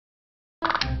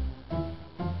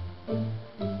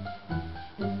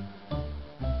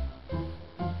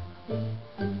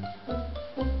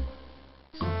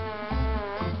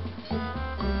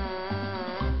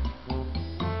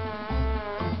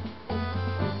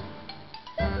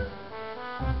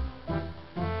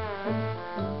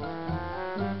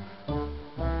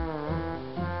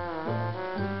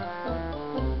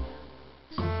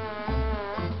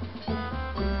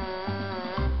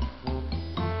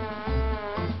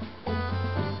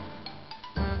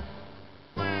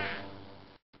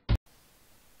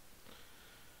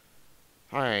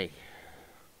Hi,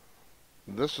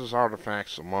 this is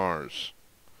Artifacts of Mars.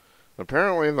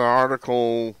 Apparently the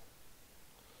article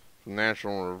from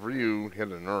National Review hit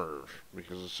a nerve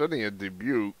because the city of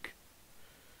Dubuque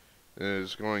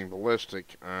is going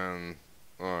ballistic on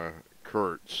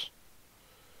Kurtz.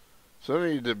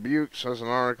 City of Dubuque says an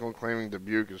article claiming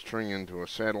Dubuque is turning into a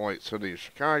satellite city of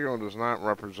Chicago does not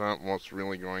represent what's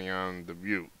really going on in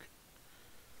Dubuque.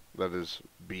 That is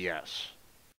BS.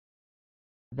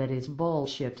 That is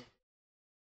bullshit.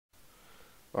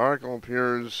 The article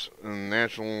appears in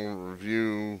National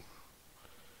Review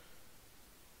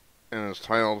and is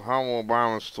titled How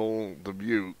Obama Stole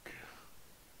Dubuque,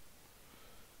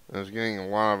 and is getting a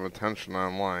lot of attention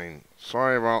online.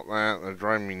 Sorry about that, they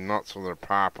drive me nuts with their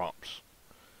pop-ups.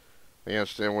 They gotta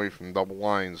stay away from double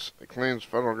lines. It claims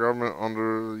federal government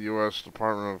under the U.S.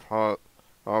 Department of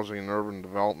Housing and Urban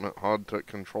Development, HUD, took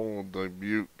control of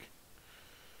Dubuque.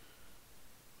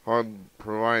 HUD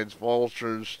provides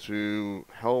vouchers to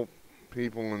help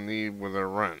people in need with their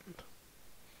rent.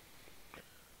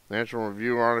 National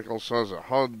Review article says that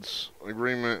HUD's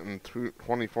agreement in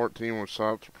 2014 was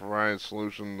sought to provide a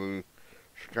solution to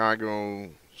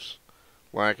Chicago's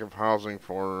lack of housing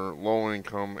for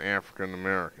low-income African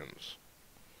Americans.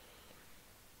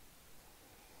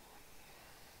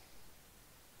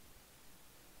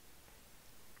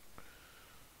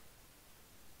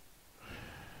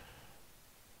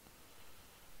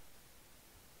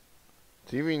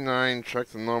 TV9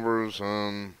 checked the numbers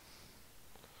and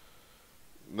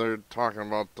they're talking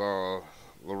about the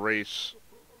race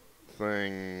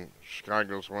thing.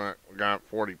 Chicago's got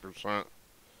 40%.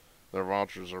 Their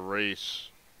vouchers are race,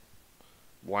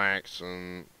 blacks,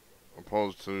 and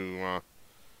opposed to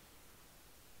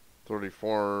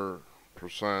 34%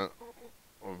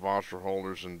 of voucher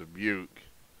holders in Dubuque.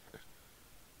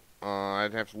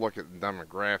 I'd have to look at the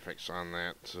demographics on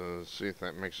that to see if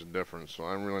that makes a difference, so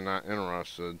I'm really not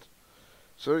interested.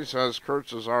 City says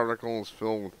Kurtz's article is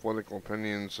filled with political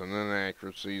opinions and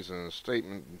inaccuracies. In a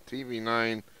statement in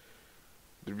TV9,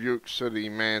 Dubuque City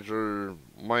Manager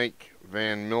Mike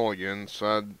Van Milligan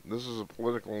said, "This is a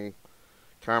political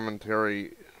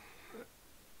commentary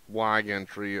blog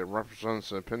entry. It represents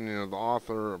the opinion of the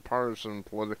author, a partisan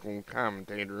political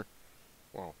commentator."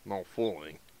 Well, no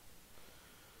fooling.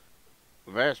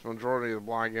 The vast majority of the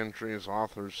blog entry is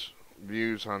author's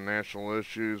views on national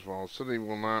issues. While the city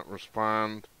will not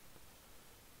respond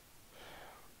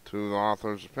to the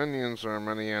author's opinions, there are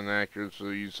many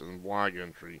inaccuracies in the blog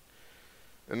entry.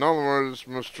 In other words,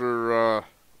 Mr.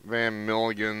 Van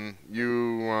Milligan,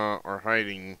 you are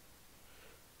hiding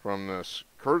from this.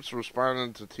 Kurtz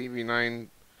responded to TV9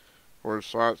 for his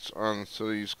thoughts on the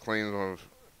city's claims of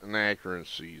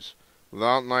inaccuracies.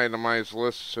 Without an itemized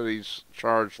list, the city's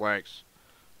charge lacks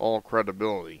all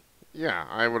credibility. Yeah,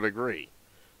 I would agree.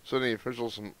 City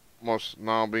officials must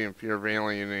now be in fear of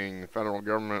alienating the federal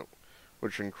government,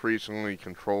 which increasingly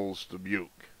controls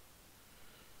Dubuque.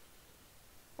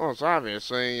 Well, it's obvious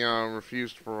they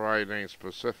refuse to provide any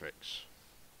specifics.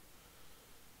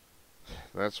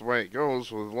 That's the way it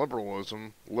goes with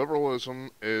liberalism.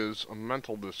 Liberalism is a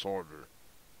mental disorder.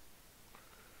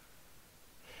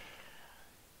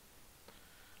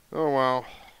 Oh well.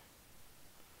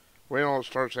 Wait till it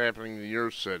starts happening to your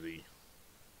city.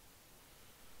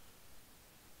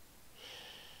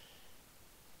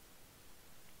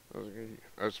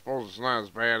 I suppose it's not as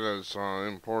bad as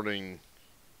importing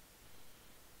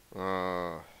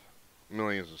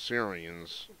millions of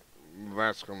Syrians.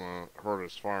 That's going to hurt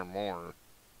us far more.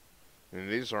 And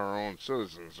these are our own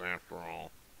citizens, after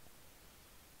all.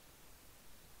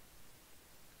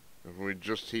 If we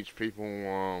just teach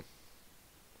people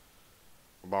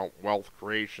about wealth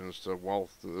creation instead of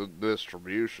wealth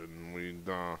distribution, we'd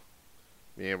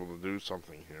be able to do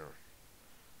something here.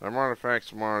 I'm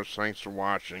Artifacts of Mars. Thanks for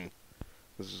watching.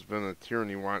 This has been a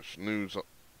Tyranny Watch News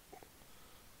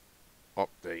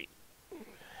update.